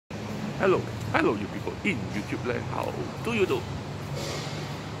Hello you people in YouTube land, how do you do?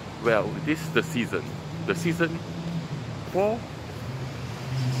 Well, this is the season for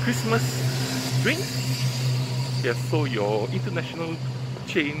Christmas drinks. Yes, so your international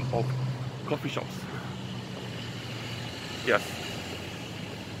chain of coffee shops. Yes,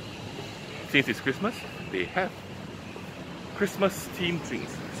 since it's Christmas, they have Christmas themed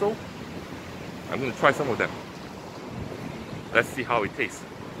drinks. So I'm going to try some of them. Let's see how it tastes.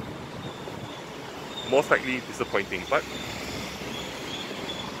 Most likely disappointing, but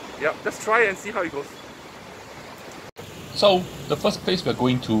yeah, let's try and see how it goes. So the first place we're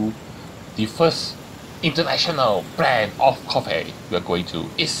going to, the first international brand of coffee we're going to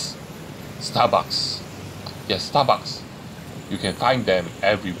is Starbucks. Yes, Starbucks. You can find them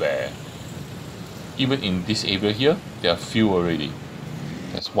everywhere. Even in this area here, there are few already.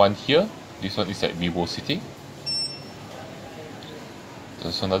 There's one here. This one is at Vivo City.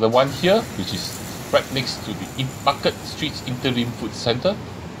 There's another one here, which is right next to the Market Street Interim Food Center.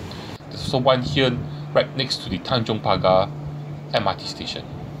 There's also one here right next to the Tanjong Pagar MRT station,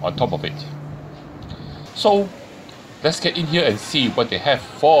 on top of it. So let's get in here and see what they have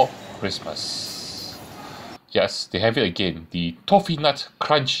for Christmas. Yes, they have it again, the Toffee Nut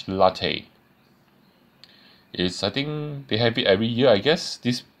Crunch Latte. I think they have it every year, I guess,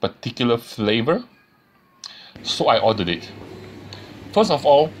 this particular flavor. So I ordered it. First of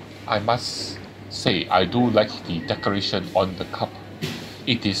all, I must say I do like the decoration on the cup.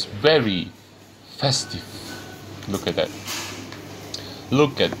 It is very festive. Look at that.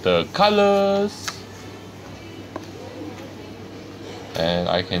 Look at the colors. And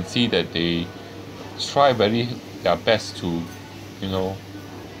I can see that they try their best to,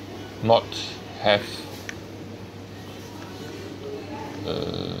 not have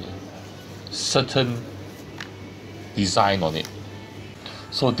certain design on it.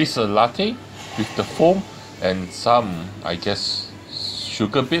 So this is a latte with the foam and some, I guess,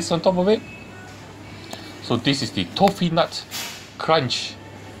 sugar bits on top of it. So this is the Toffee Nut Crunch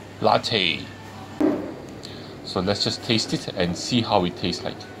Latte. So let's just taste it and see how it tastes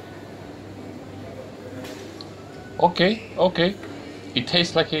like. Okay, it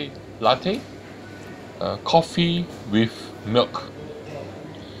tastes like a latte, coffee with milk,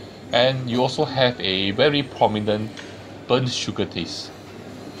 and you also have a very prominent burnt sugar taste.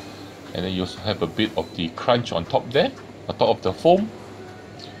 And then you also have a bit of the crunch on top there, on top of the foam.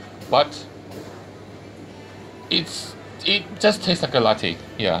 But it just tastes like a latte.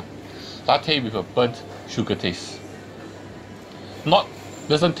 Yeah, latte with a burnt sugar taste.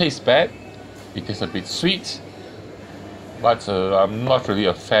 Doesn't taste bad. It tastes a bit sweet, but I'm not really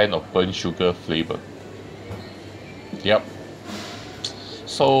a fan of burnt sugar flavor. Yep.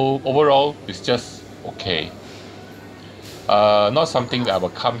 So overall, it's just okay. Not something that I will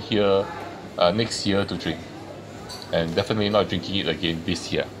come here next year to drink, and definitely not drinking it again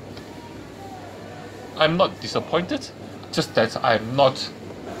this year. I'm not disappointed, just that I'm not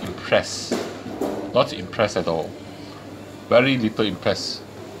impressed. Not impressed at all. Very little impressed.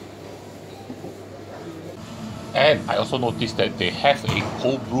 And I also noticed that they have a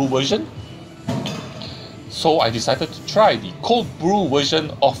cold brew version. So I decided to try the cold brew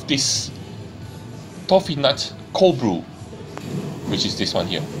version of this Toffee Nut Cold Brew, which is this one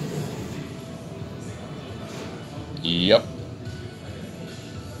here. Yep.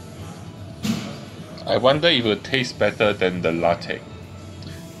 I wonder if it will taste better than the latte.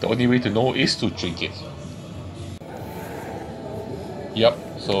 The only way to know is to drink it. Yep,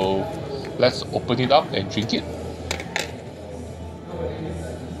 so let's open it up and drink it.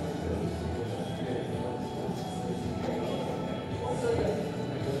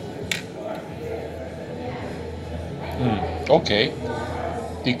 Okay,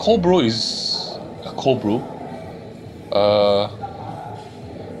 the cold brew is a cold brew.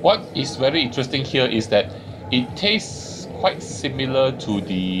 What is very interesting here is that it tastes quite similar to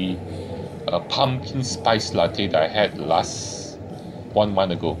the pumpkin spice latte that I had last 1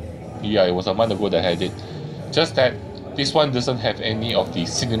 month ago. Yeah, it was a month ago that I had it. Just that this one doesn't have any of the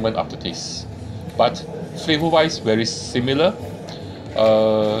cinnamon aftertaste, but flavor-wise very similar.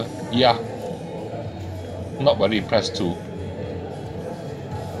 Yeah, not very impressed too.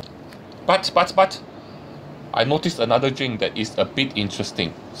 But I noticed another drink that is a bit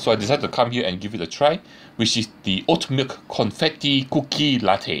interesting, so I decided to come here and give it a try, which is the oat milk confetti cookie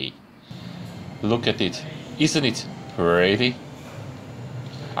latte. Look at it, isn't it pretty?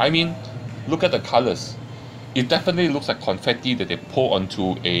 I mean, look at the colors. It definitely looks like confetti that they pour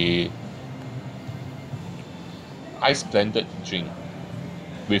onto a ice blended drink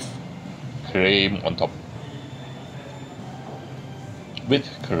with cream on top. With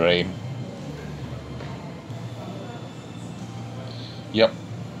cream. Yep,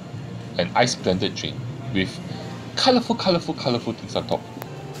 an ice blended drink with colorful things on top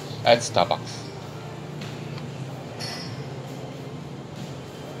at Starbucks.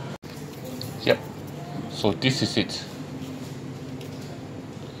 Yep, so this is it.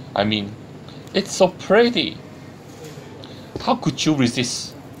 I mean, it's so pretty. How could you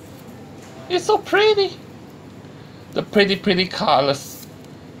resist? It's so pretty. The pretty colors,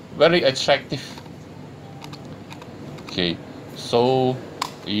 very attractive. Okay, so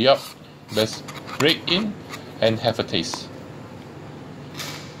yep, let's break in and have a taste.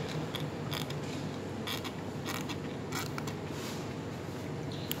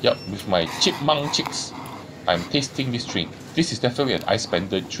 Yep, with my chipmunk chicks, I'm tasting this drink. This is definitely an ice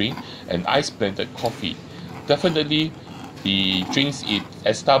blended drink, an ice blended coffee. Definitely the drinks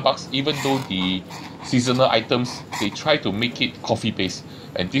at Starbucks, even though the seasonal items, they try to make it coffee based,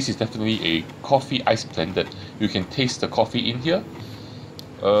 and this is definitely a coffee ice blended. You can taste the coffee in here.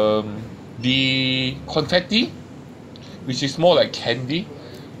 The confetti, which is more like candy,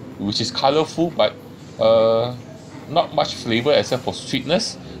 which is colorful but not much flavor except for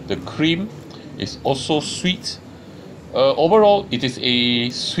sweetness. The cream is also sweet. Overall, it is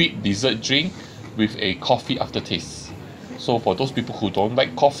a sweet dessert drink with a coffee aftertaste. So for those people who don't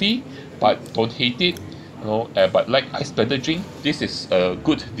like coffee but don't hate it, but like ice blended drink, this is a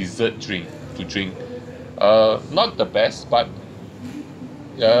good dessert drink to drink. Not the best, but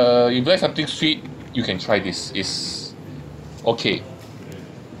if you like something sweet, you can try this. It's okay.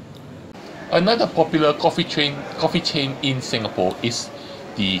 Another popular coffee chain in Singapore is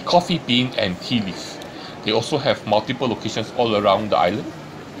the Coffee Bean and Tea Leaf. They also have multiple locations all around the island.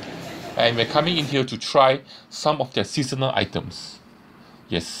 And we're coming in here to try some of their seasonal items.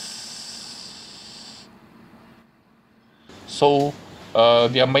 Yes. So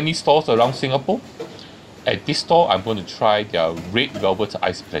there are many stores around Singapore. At this store, I'm going to try their red velvet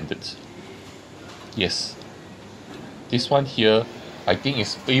ice blended. Yes. This one here, I think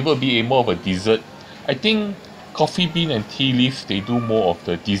it will be more of a dessert. I think Coffee Bean and Tea Leaf, they do more of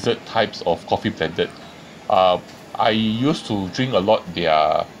the dessert types of coffee blended. I used to drink a lot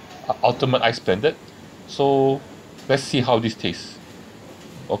their ultimate ice blended. So let's see how this tastes.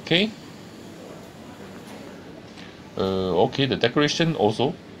 Okay. Okay, the decoration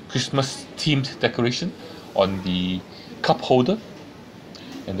also Christmas themed decoration on the cup holder,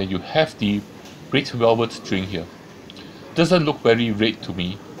 and then you have the red velvet drink here. Doesn't look very red to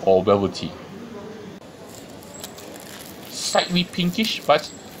me or velvety. Slightly pinkish,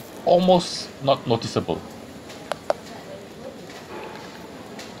 but almost not noticeable.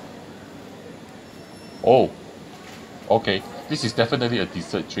 Oh, okay. This is definitely a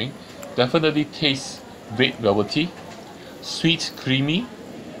dessert drink. Definitely tastes red velvety, sweet, creamy,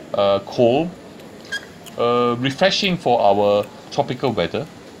 cold, refreshing for our tropical weather.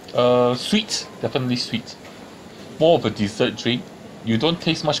 Sweet, definitely sweet. More of a dessert drink. You don't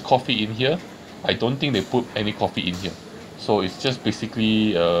taste much coffee in here. I don't think they put any coffee in here. So it's just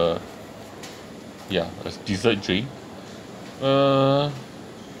basically a dessert drink. I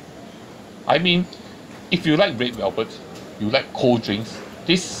mean, if you like red velvet, you like cold drinks,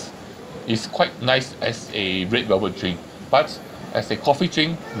 this is quite nice as a red velvet drink. But as a coffee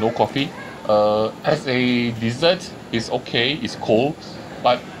drink, no coffee. As a dessert, it's okay, it's cold.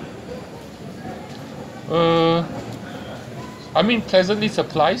 But I mean, pleasantly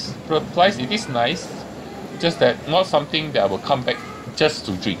surprised. It is nice, just that not something that I will come back just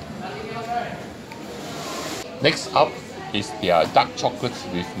to drink. Next up is their dark chocolate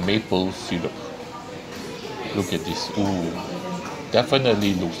with maple syrup. Look at this. Ooh,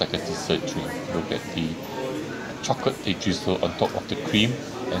 definitely looks like a dessert drink. Look at the chocolate they drizzle on top of the cream,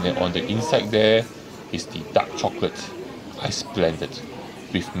 and then on the inside there is the dark chocolate ice blended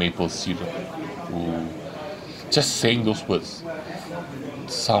with maple syrup. Ooh. Just saying those words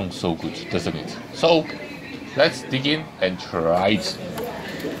sounds so good, doesn't it? So let's dig in and try it.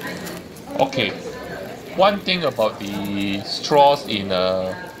 Okay, one thing about the straws in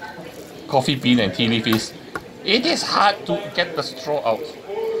Coffee Bean and Tea Leaf is it is hard to get the straw out.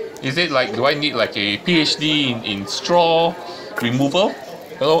 Is it like, do I need like a PhD in straw removal?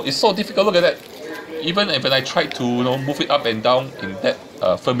 It's so difficult. Look at that. Even when I tried to move it up and down in that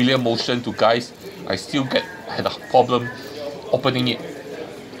familiar motion to guys, I still had a problem opening it.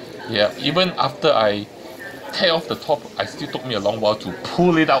 Yeah, even after I tear off the top, it still took me a long while to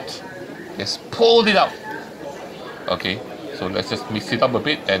pull it out. Yes, pulled it out. Okay, so let's just mix it up a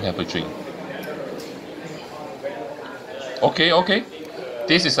bit and have a drink. Okay.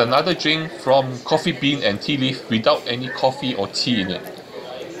 This is another drink from Coffee Bean and Tea Leaf without any coffee or tea in it.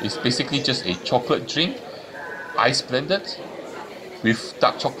 It's basically just a chocolate drink, ice blended. with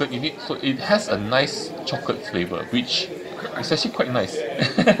dark chocolate in it, so it has a nice chocolate flavor, which is actually quite nice.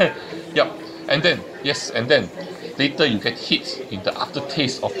 Yep. And then, yes, and then later you get hit in the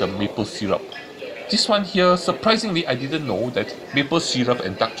aftertaste of the maple syrup. This one here, surprisingly, I didn't know that maple syrup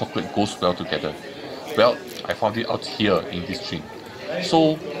and dark chocolate goes well together. Well, I found it out here in this drink.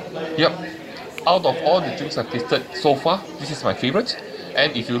 So, yep, out of all the drinks I've tasted so far, this is my favorite.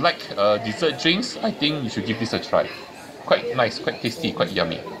 And if you like dessert drinks, I think you should give this a try. Quite nice, quite tasty, quite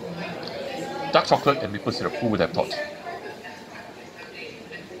yummy. Dark chocolate and maple syrup, who would have thought?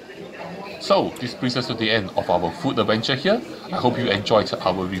 So, this brings us to the end of our food adventure here. I hope you enjoyed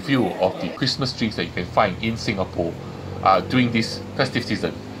our review of the Christmas drinks that you can find in Singapore during this festive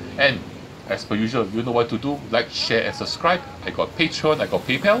season. And as per usual, you know what to do. Like, share and subscribe. I got Patreon, I got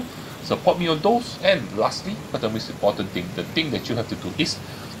PayPal. Support me on those. And lastly, but the most important thing, the thing that you have to do is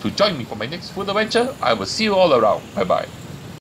to join me for my next food adventure. I will see you all around. Bye bye.